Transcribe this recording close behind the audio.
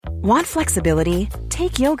Want flexibility?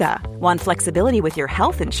 Take yoga. Want flexibility with your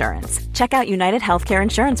health insurance? Check out United Healthcare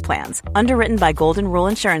Insurance Plans. Underwritten by Golden Rule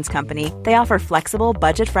Insurance Company, they offer flexible,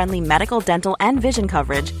 budget-friendly medical, dental, and vision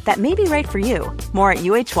coverage that may be right for you. More at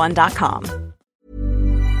uh1.com.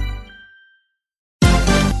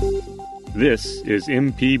 This is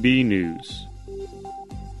MPB News.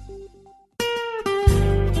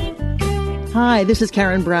 Hi, this is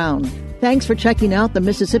Karen Brown. Thanks for checking out the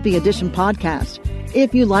Mississippi Edition podcast.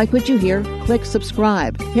 If you like what you hear, click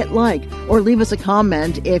subscribe, hit like, or leave us a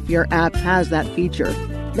comment if your app has that feature.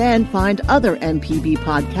 Then find other MPB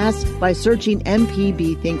podcasts by searching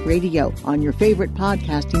MPB Think Radio on your favorite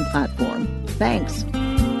podcasting platform. Thanks.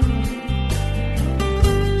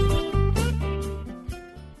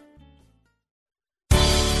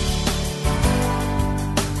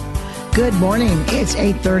 Good morning. It's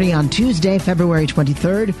 8:30 on Tuesday, February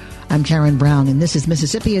 23rd. I'm Karen Brown, and this is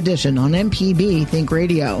Mississippi Edition on MPB Think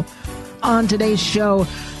Radio. On today's show,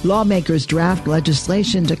 lawmakers draft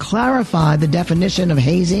legislation to clarify the definition of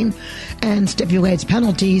hazing and stipulates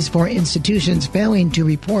penalties for institutions failing to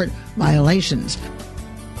report violations.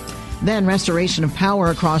 Then restoration of power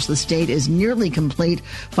across the state is nearly complete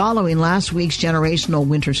following last week's generational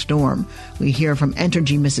winter storm. We hear from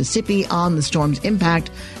Entergy Mississippi on the storm's impact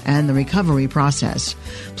and the recovery process.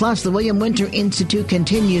 Plus, the William Winter Institute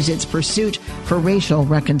continues its pursuit for racial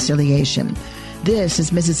reconciliation. This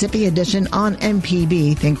is Mississippi Edition on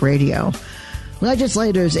MPB Think Radio.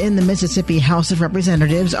 Legislators in the Mississippi House of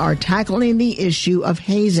Representatives are tackling the issue of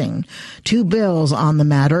hazing. Two bills on the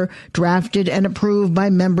matter, drafted and approved by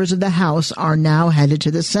members of the House, are now headed to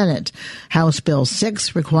the Senate. House Bill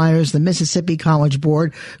 6 requires the Mississippi College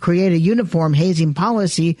Board create a uniform hazing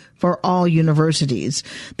policy for all universities.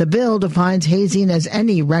 The bill defines hazing as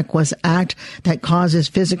any reckless act that causes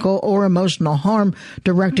physical or emotional harm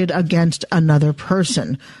directed against another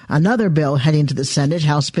person. Another bill heading to the Senate,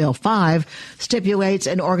 House Bill 5, stipulates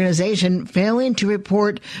an organization failing to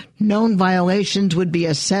report known violations would be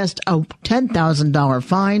assessed a $10,000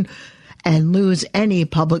 fine and lose any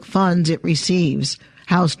public funds it receives.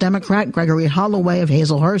 House Democrat Gregory Holloway of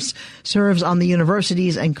Hazelhurst serves on the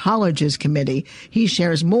Universities and Colleges Committee. He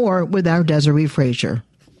shares more with our Desiree Frazier.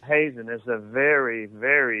 Hazing is a very,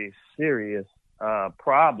 very serious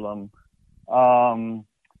problem on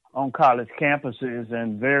college campuses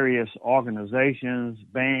and various organizations,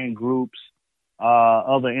 band groups,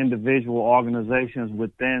 other individual organizations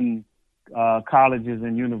within colleges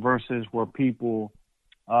and universities where people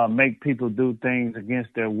make people do things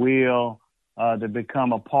against their will to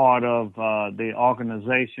become a part of the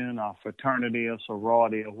organization, a fraternity, a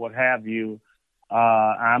sorority, or what have you.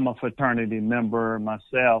 I'm a fraternity member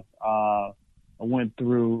myself. I went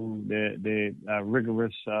through the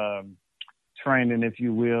rigorous training, if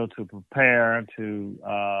you will, to prepare to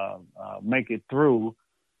make it through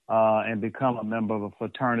and become a member of a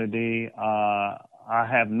fraternity. I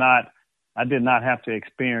did not have to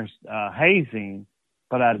experience hazing,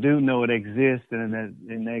 but I do know it exists and it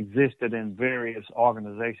existed in various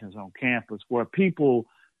organizations on campus where people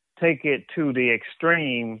take it to the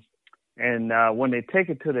extreme. And when they take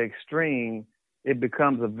it to the extreme, it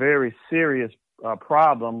becomes a very serious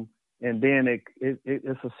problem. And then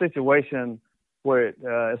it's a situation where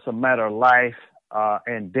it's a matter of life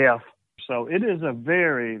and death. So it is a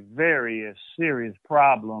very, very serious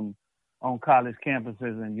problem on college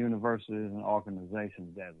campuses and universities and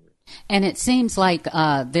organizations. And it seems like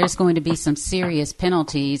there's going to be some serious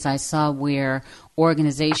penalties. I saw where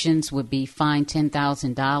organizations would be fined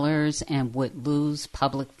 $10,000 and would lose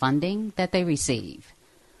public funding that they receive.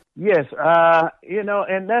 Yes,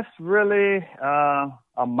 and that's really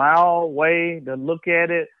a mild way to look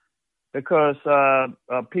at it, because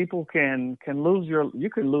people can lose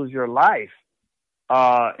your life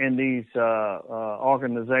in these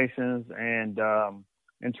organizations and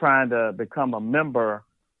trying to become a member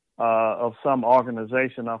of some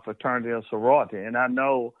organization or fraternity or sorority. And I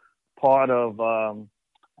know part of the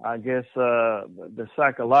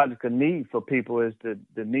psychological need for people is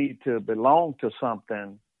the need to belong to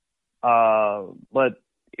something. But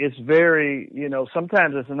it's very,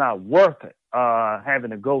 sometimes it's not worth it,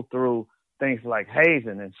 having to go through things like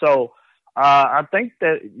hazing. And so I think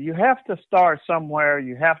that you have to start somewhere.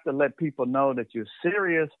 You have to let people know that you're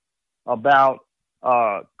serious about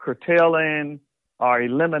curtailing or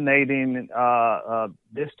eliminating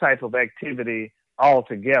this type of activity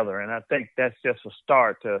altogether. And I think that's just a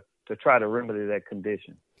start to try to remedy that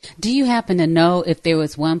condition. Do you happen to know if there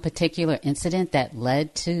was one particular incident that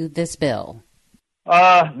led to this bill?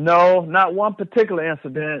 No, not one particular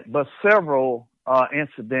incident, but several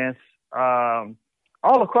incidents.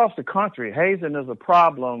 all across the country, hazing is a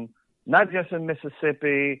problem, not just in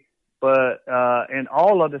Mississippi, but in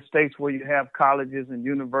all of the states where you have colleges and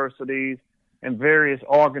universities and various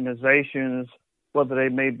organizations, whether they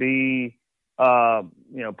may be,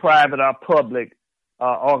 private or public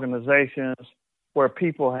organizations, where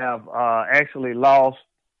people have actually lost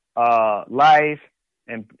life,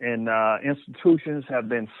 and institutions have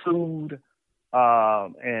been sued,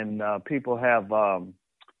 and people have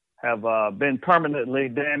been permanently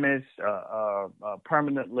damaged,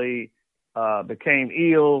 permanently became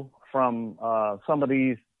ill from some of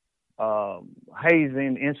these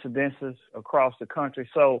hazing incidences across the country.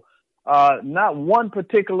 So not one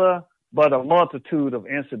particular, but a multitude of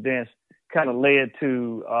incidents kind of led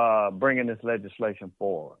to bringing this legislation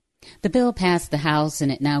forward. The bill passed the House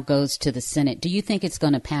and it now goes to the Senate. Do you think it's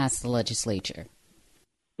going to pass the legislature?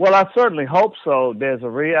 Well, I certainly hope so,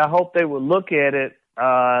 Desiree. I hope they will look at it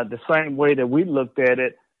the same way that we looked at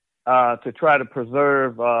it, to try to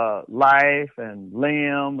preserve life and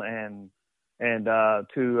limb and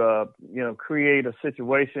to create a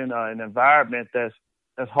situation, an environment that's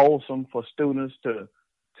wholesome for students to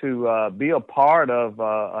be a part of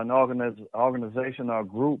an organization or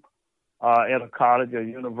group at a college or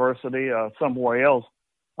university or somewhere else.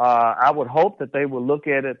 I would hope that they will look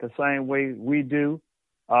at it the same way we do.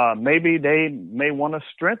 Maybe they may want to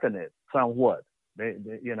strengthen it somewhat.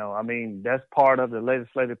 That's part of the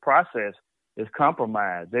legislative process is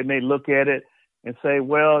compromise. They may look at it and say,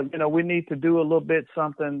 well, we need to do a little bit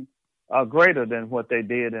something greater than what they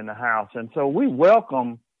did in the House. And so we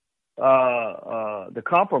welcome the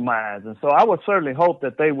compromise. And so I would certainly hope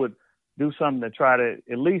that they would do something to try to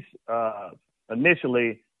at least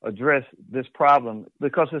initially address this problem,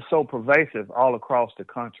 because it's so pervasive all across the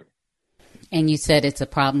country. And you said it's a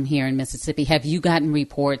problem here in Mississippi. Have you gotten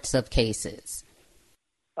reports of cases?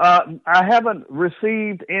 I haven't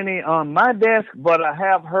received any on my desk, but I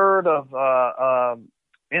have heard of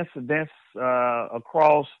incidents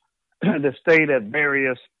across the state at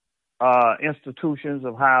various institutions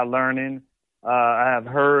of higher learning. I have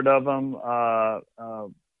heard of them,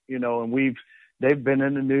 and they've been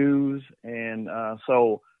in the news, and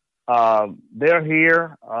so they're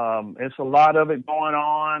here. It's a lot of it going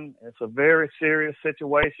on. It's a very serious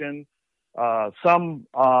situation. Some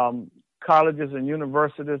colleges and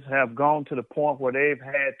universities have gone to the point where they've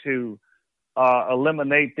had to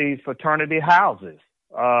eliminate these fraternity houses,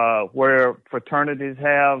 where fraternities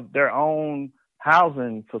have their own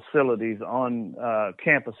housing facilities on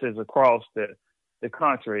campuses across the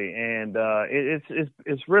country. And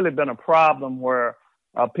it's really been a problem where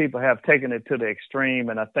people have taken it to the extreme.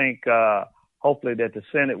 And I think hopefully that the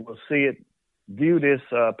Senate will view this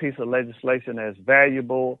piece of legislation as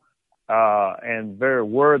valuable and very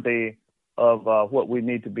worthy of what we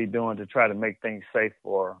need to be doing to try to make things safe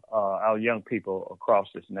for our young people across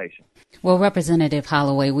this nation. Well, Representative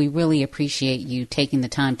Holloway, we really appreciate you taking the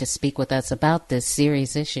time to speak with us about this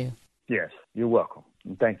serious issue. Yes, you're welcome.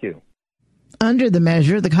 And thank you. Under the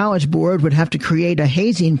measure, the College Board would have to create a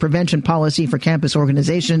hazing prevention policy for campus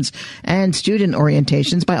organizations and student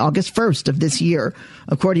orientations by August 1st of this year.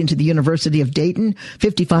 According to the University of Dayton,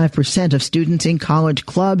 55% of students in college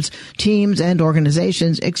clubs, teams, and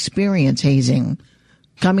organizations experience hazing.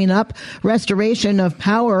 Coming up, restoration of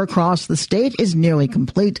power across the state is nearly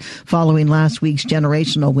complete following last week's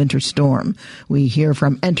generational winter storm. We hear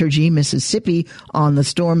from Ant-hazing Mississippi on the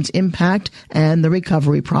storm's impact and the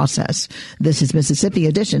recovery process. This is Mississippi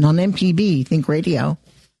Edition on MPB Think Radio.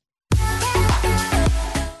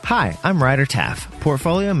 Hi, I'm Ryder Taff,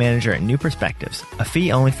 Portfolio Manager at New Perspectives, a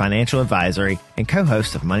fee-only financial advisory and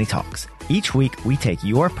co-host of Money Talks. Each week, we take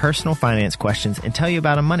your personal finance questions and tell you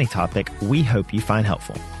about a money topic we hope you find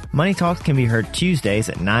helpful. Money Talks can be heard Tuesdays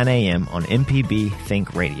at 9 a.m. on MPB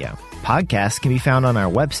Think Radio. Podcasts can be found on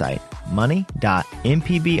our website,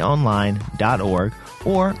 money.mpbonline.org,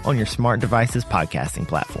 or on your smart device's podcasting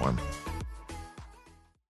platform.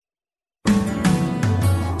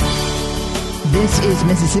 This is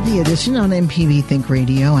Mississippi Edition on MPB Think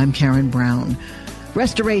Radio. I'm Karen Brown.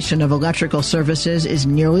 Restoration of electrical services is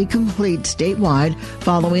nearly complete statewide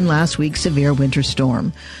following last week's severe winter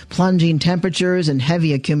storm. Plunging temperatures and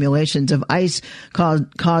heavy accumulations of ice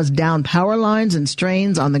caused down power lines and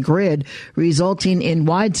strains on the grid, resulting in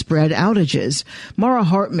widespread outages. Mara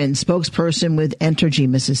Hartman, spokesperson with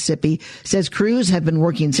Ant-hazing Mississippi, says crews have been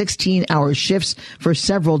working 16-hour shifts for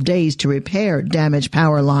several days to repair damaged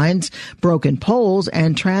power lines, broken poles,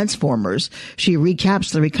 and transformers. She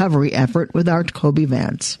recaps the recovery effort with our Kobe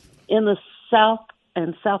Vance. In the south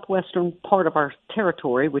and southwestern part of our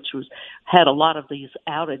territory, which had a lot of these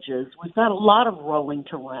outages, we've got a lot of rolling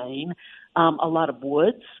terrain. a lot of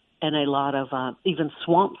woods, and a lot of even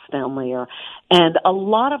swamps down there. And a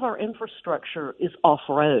lot of our infrastructure is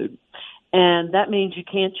off-road. And that means you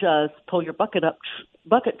can't just pull your bucket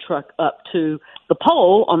truck up to the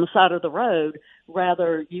pole on the side of the road.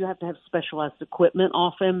 Rather, you have to have specialized equipment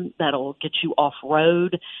often that'll get you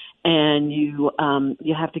off-road, and you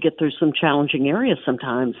have to get through some challenging areas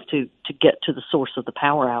sometimes to get to the source of the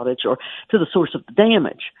power outage or to the source of the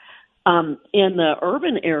damage. In the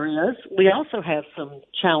urban areas, we also have some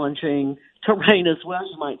challenging terrain as well,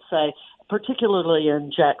 you might say, particularly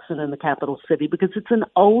in Jackson and the capital city, because it's an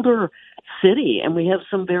older city, and we have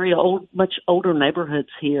some much older neighborhoods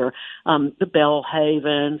here, the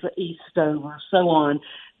Bellhavens, Eastover, so on.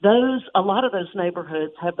 A lot of those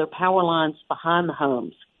neighborhoods have their power lines behind the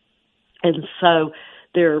homes, and so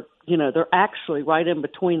they're actually right in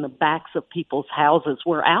between the backs of people's houses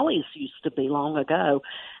where alleys used to be long ago.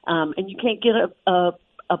 And you can't get a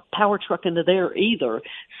power truck into there either.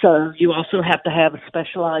 So you also have to have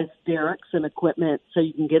specialized derricks and equipment so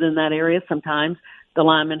you can get in that area. Sometimes the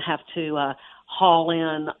linemen have to haul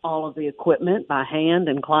in all of the equipment by hand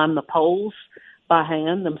and climb the poles by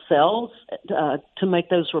hand themselves to make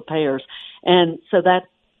those repairs. And so that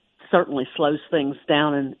certainly slows things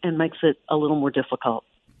down and makes it a little more difficult.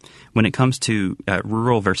 When it comes to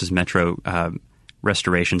rural versus metro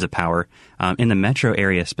restorations of power, in the metro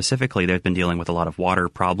area specifically, they've been dealing with a lot of water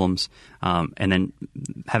problems and then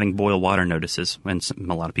having boil water notices when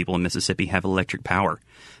a lot of people in Mississippi have electric power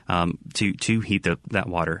to heat that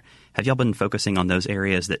water. Have y'all been focusing on those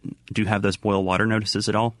areas that do have those boil water notices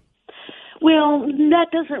at all? Well, that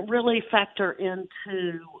doesn't really factor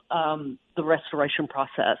into the restoration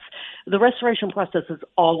process. The restoration process is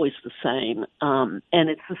always the same, and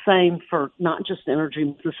it's the same for not just Energy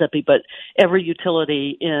Mississippi, but every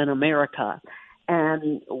utility in America.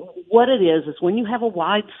 And what it is when you have a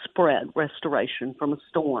widespread restoration from a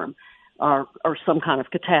storm or some kind of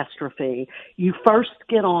catastrophe, you first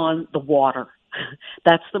get on the water.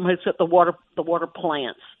 That's the water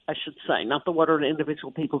plants, I should say, not the water in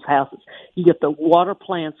individual people's houses. You get the water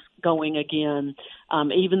plants going again,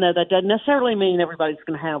 even though that doesn't necessarily mean everybody's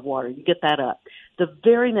going to have water. You get that up. The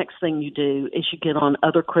very next thing you do is you get on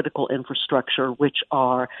other critical infrastructure, which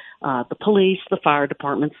are the police, the fire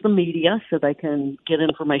departments, the media, so they can get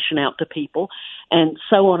information out to people, and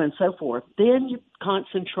so on and so forth. Then you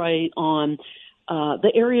concentrate on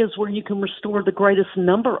the areas where you can restore the greatest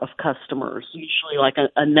number of customers, usually like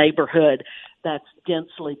a neighborhood that's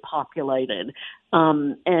densely populated,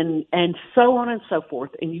 and so on and so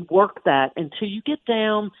forth. And you work that until you get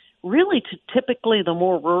down really to typically the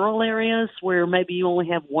more rural areas where maybe you only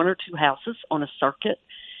have one or two houses on a circuit.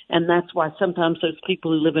 And that's why sometimes those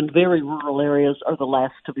people who live in very rural areas are the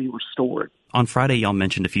last to be restored. On Friday, y'all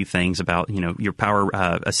mentioned a few things about, your power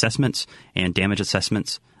assessments and damage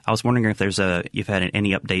assessments. I was wondering if you've had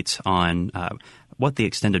any updates on what the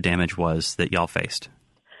extent of damage was that y'all faced.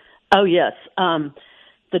 Oh, yes.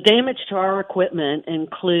 The damage to our equipment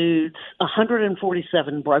includes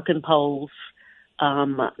 147 broken poles,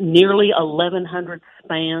 nearly 1,100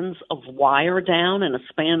 spans of wire down, and a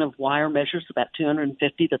span of wire measures about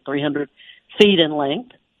 250 to 300 feet in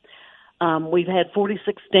length. We've had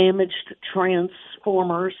 46 damaged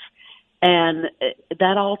transformers, and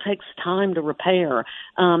that all takes time to repair.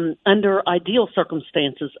 Under ideal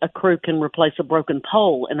circumstances, a crew can replace a broken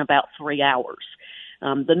pole in about 3 hours.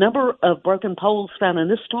 The number of broken poles found in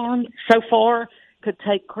this storm so far could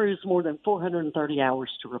take crews more than 430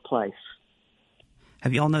 hours to replace.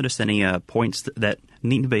 Have you all noticed any points that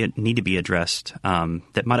need to be addressed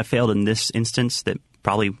that might have failed in this instance that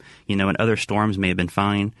probably, in other storms may have been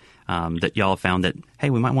fine, that y'all have found that, hey,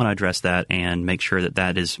 we might want to address that and make sure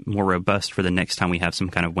that is more robust for the next time we have some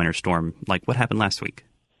kind of winter storm, like what happened last week?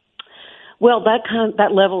 Well,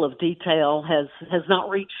 that level of detail has not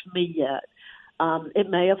reached me yet. It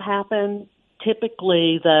may have happened.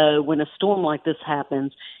 Typically, though, when a storm like this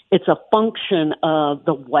happens, it's a function of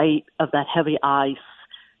the weight of that heavy ice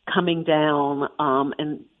coming down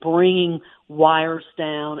and bringing wires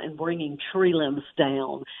down and bringing tree limbs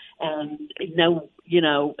down. And,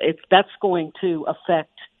 that's going to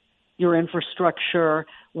affect your infrastructure,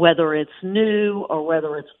 whether it's new or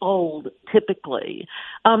whether it's old, typically.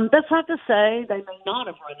 That's not to say they may not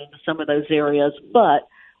have run into some of those areas, but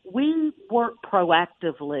we work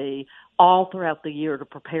proactively all throughout the year to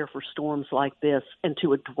prepare for storms like this and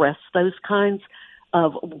to address those kinds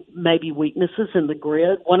of maybe weaknesses in the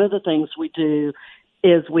grid. One of the things we do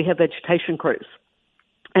is we have vegetation crews,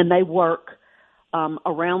 and they work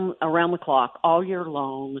around the clock, all year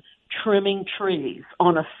long, trimming trees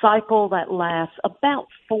on a cycle that lasts about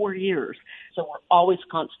 4 years. So we're always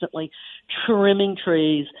constantly trimming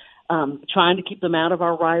trees, trying to keep them out of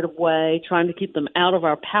our right-of-way, trying to keep them out of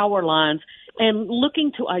our power lines, and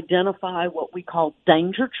looking to identify what we call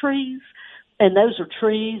danger trees. And those are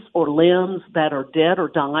trees or limbs that are dead or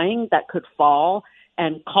dying that could fall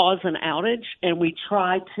and cause an outage, and we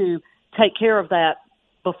try to take care of that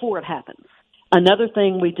before it happens. Another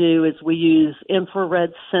thing we do is we use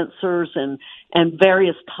infrared sensors and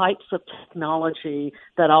various types of technology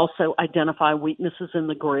that also identify weaknesses in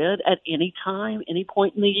the grid at any time, any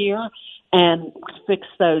point in the year, and fix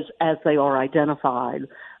those as they are identified.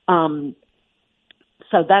 So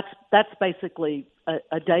that's basically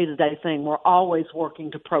a day-to-day thing. We're always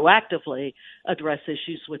working to proactively address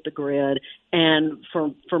issues with the grid, and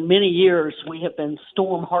for many years we have been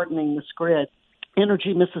storm hardening this grid.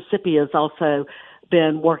 Energy Mississippi has also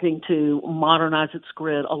been working to modernize its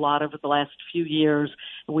grid a lot over the last few years.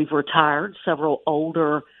 We've retired several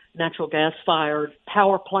older natural gas-fired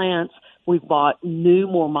power plants. We've bought new,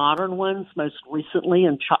 more modern ones, most recently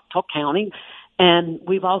in Choctaw County. And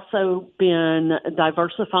we've also been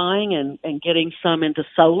diversifying and getting some into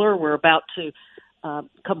solar. We're about to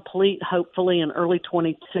complete, hopefully in early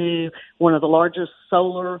 22, one of the largest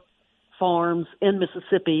solar farms in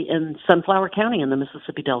Mississippi in Sunflower County in the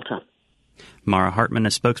Mississippi Delta. Mara Hartman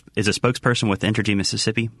is a spokesperson with Entergy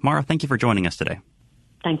Mississippi. Mara, thank you for joining us today.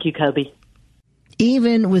 Thank you, Kobe.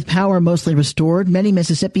 Even with power mostly restored, many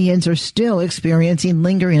Mississippians are still experiencing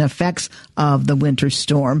lingering effects of the winter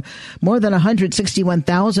storm. More than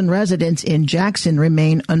 161,000 residents in Jackson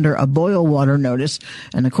remain under a boil water notice.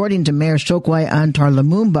 And according to Mayor Chokwe Antar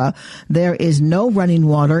Lumumba, there is no running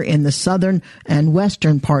water in the southern and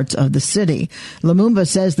western parts of the city. Lumumba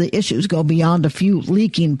says the issues go beyond a few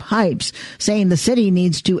leaking pipes, saying the city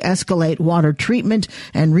needs to escalate water treatment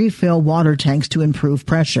and refill water tanks to improve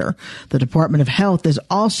pressure. The Department of Health is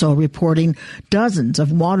also reporting dozens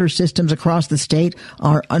of water systems across the state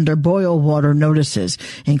are under boil water notices,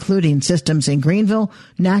 including systems in Greenville,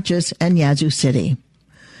 Natchez, and Yazoo City.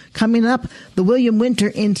 Coming up, the William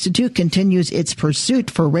Winter Institute continues its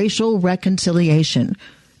pursuit for racial reconciliation.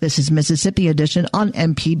 This is Mississippi Edition on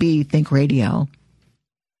MPB Think Radio.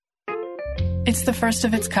 It's the first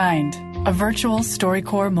of its kind, a virtual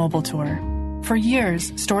StoryCorps mobile tour. For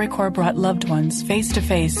years, StoryCorps brought loved ones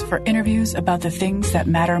face-to-face for interviews about the things that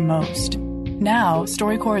matter most. Now,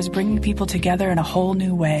 StoryCorps is bringing people together in a whole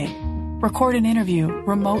new way. Record an interview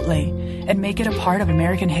remotely and make it a part of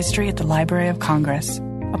American history at the Library of Congress.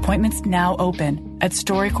 Appointments now open at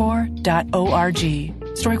StoryCorps.org.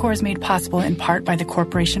 StoryCorps is made possible in part by the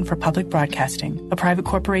Corporation for Public Broadcasting, a private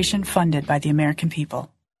corporation funded by the American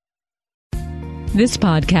people. This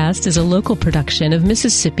podcast is a local production of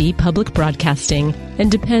Mississippi Public Broadcasting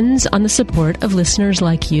and depends on the support of listeners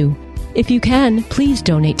like you. If you can, please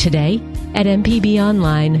donate today at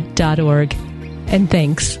mpbonline.org. And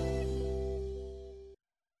thanks.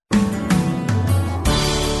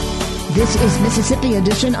 This is Mississippi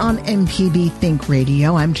Edition on MPB Think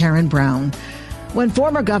Radio. I'm Karen Brown. When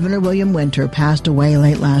former Governor William Winter passed away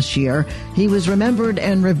late last year, he was remembered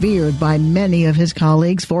and revered by many of his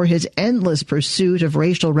colleagues for his endless pursuit of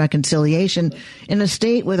racial reconciliation in a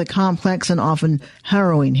state with a complex and often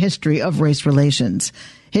harrowing history of race relations.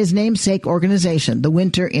 His namesake organization, the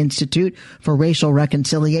Winter Institute for Racial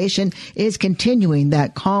Reconciliation, is continuing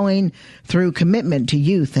that calling through commitment to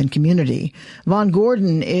youth and community. Vaughn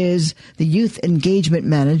Gordon is the Youth Engagement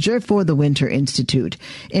Manager for the Winter Institute.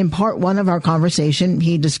 In part one of our conversation,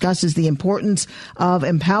 he discusses the importance of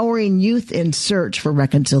empowering youth in search for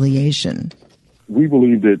reconciliation. We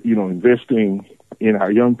believe that, investing in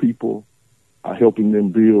our young people, helping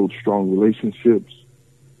them build strong relationships,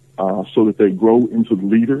 so that they grow into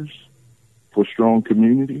leaders for strong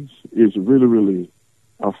communities is really, really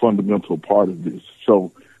a fundamental part of this.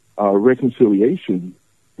 So reconciliation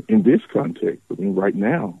in this context, right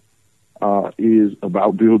now, is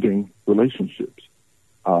about building relationships,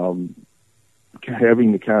 having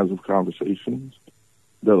the kinds of conversations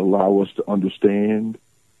that allow us to understand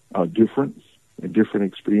difference and different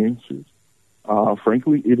experiences.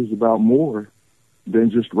 Frankly, it is about more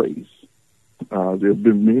than just race. There have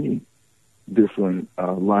been many different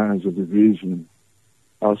lines of division.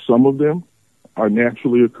 Some of them are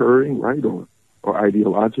naturally occurring, right, or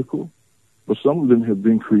ideological, but some of them have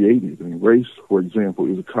been created. Race, for example,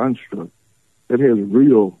 is a construct that has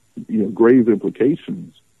real, grave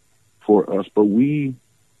implications for us. But we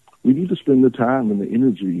need to spend the time and the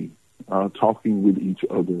energy talking with each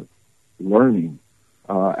other, learning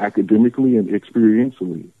academically and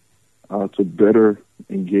experientially to better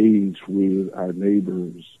engage with our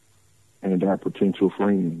neighbors and our potential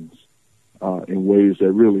friends in ways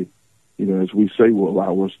that really, as we say, will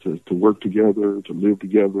allow us to work together, to live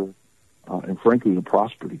together, and frankly, to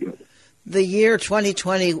prosper together. The year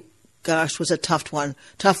 2020, gosh, was a tough one.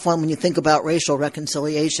 Tough one when you think about racial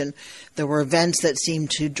reconciliation. There were events that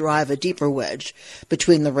seemed to drive a deeper wedge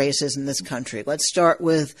between the races in this country. Let's start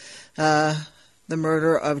with the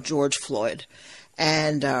murder of George Floyd,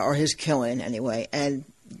 and or his killing anyway, and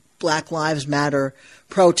Black Lives Matter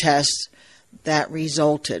protests that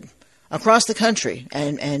resulted across the country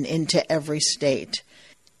and into every state.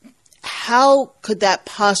 How could that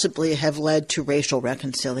possibly have led to racial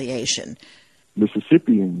reconciliation?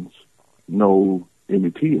 Mississippians know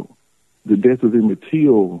Emmett Till. The death of Emmett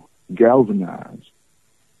Till galvanized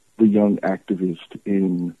the young activists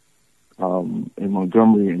in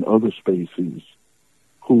Montgomery and other spaces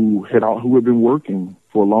who had been working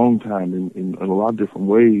for a long time in a lot of different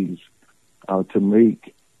ways to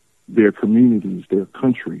make their communities, their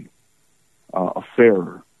country, a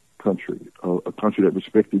fairer country, a country that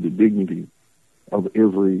respected the dignity of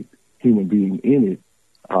every human being in it.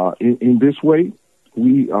 In this way,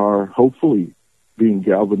 we are hopefully being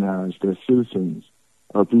galvanized as citizens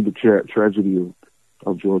through the tragedy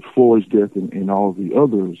of George Floyd's death and all of the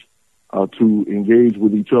others to engage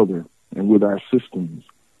with each other and with our systems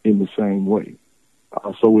in the same way.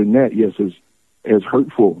 So in that, yes, as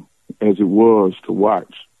hurtful as it was to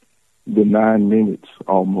watch the 9 minutes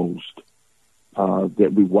almost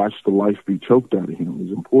that we watched the life be choked out of him,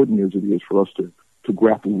 as important as it is for us to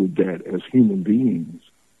grapple with that as human beings,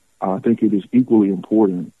 I think it is equally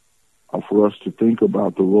important for us to think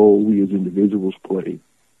about the role we as individuals play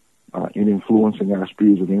in influencing our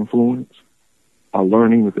spheres of influence,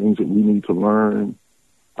 learning the things that we need to learn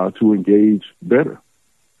to engage better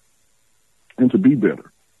and to be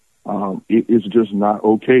better. It is just not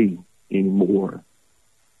okay anymore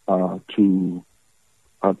to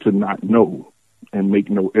not know and make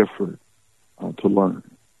no effort to learn.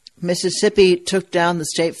 Mississippi took down the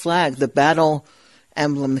state flag, the battle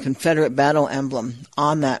emblem, the Confederate battle emblem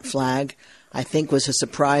on that flag, I think was a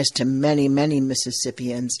surprise to many, many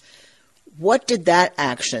Mississippians. What did that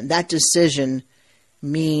action, that decision,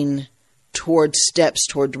 mean towards steps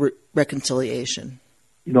toward reconciliation?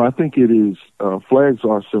 I think it is, flags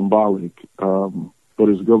are symbolic, but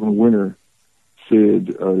as Governor Winter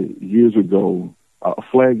said years ago, a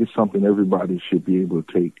flag is something everybody should be able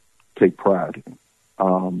to take pride in.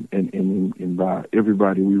 And by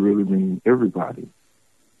everybody, we really mean everybody.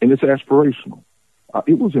 And it's aspirational.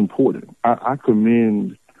 It was important. I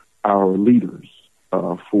commend our leaders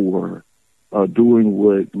for doing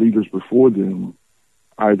what leaders before them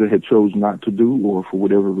either had chose not to do or for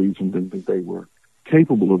whatever reason didn't think they were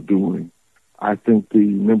capable of doing. I think the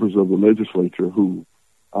members of the legislature who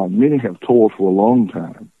many have toiled for a long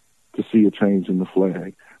time to see a change in the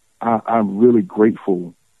flag, I'm really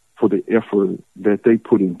grateful for the effort that they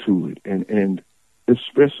put into it, and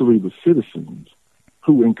especially the citizens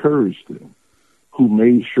who encouraged them, who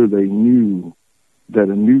made sure they knew that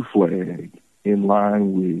a new flag in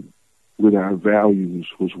line with our values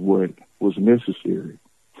was what was necessary.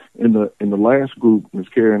 In the last group, Ms.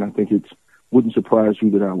 Karen, I think it wouldn't surprise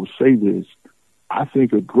you that I would say this. I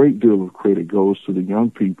think a great deal of credit goes to the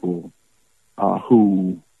young people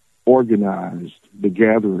who organized the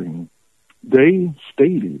gathering. They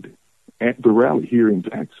stated at the rally here in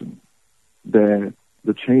Jackson that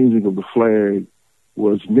the changing of the flag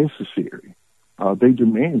was necessary. They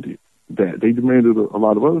demanded that. They demanded a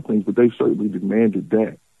lot of other things, but they certainly demanded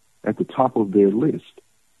that at the top of their list.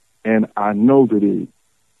 And I know that it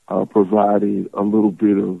provided a little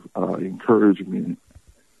bit of encouragement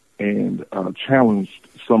and challenged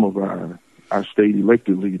some of our state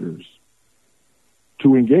elected leaders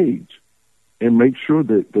to engage and make sure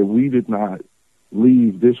that we did not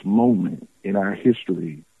leave this moment in our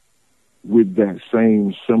history with that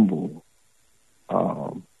same symbol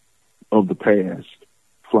of the past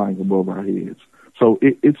flying above our heads. So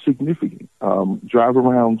it's significant. Drive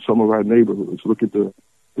around some of our neighborhoods, look at the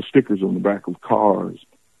stickers on the back of cars,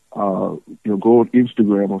 go on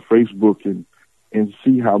Instagram or Facebook and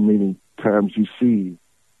see how many times you see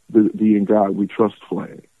the In God We Trust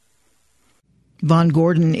flag. Vaughn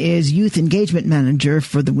Gordon is Youth Engagement Manager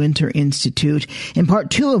for the Winter Institute. In part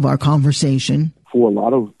 2 of our conversation, for a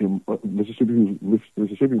lot of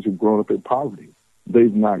Mississippians who've grown up in poverty, they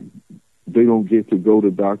don't get to go to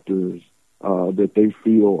doctors that they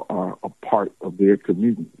feel are a part of their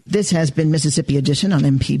community. This has been Mississippi Edition on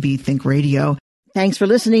MPB Think Radio. Thanks for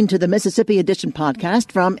listening to the Mississippi Edition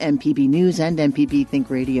podcast from MPB News and MPB Think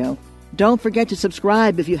Radio. Don't forget to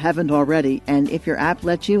subscribe if you haven't already, and if your app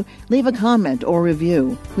lets you, leave a comment or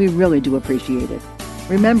review. We really do appreciate it.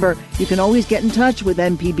 Remember, you can always get in touch with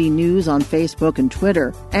MPB News on Facebook and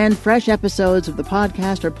Twitter, and fresh episodes of the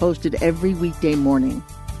podcast are posted every weekday morning.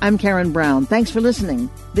 I'm Karen Brown. Thanks for listening.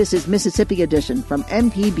 This is Mississippi Edition from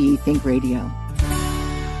MPB Think Radio.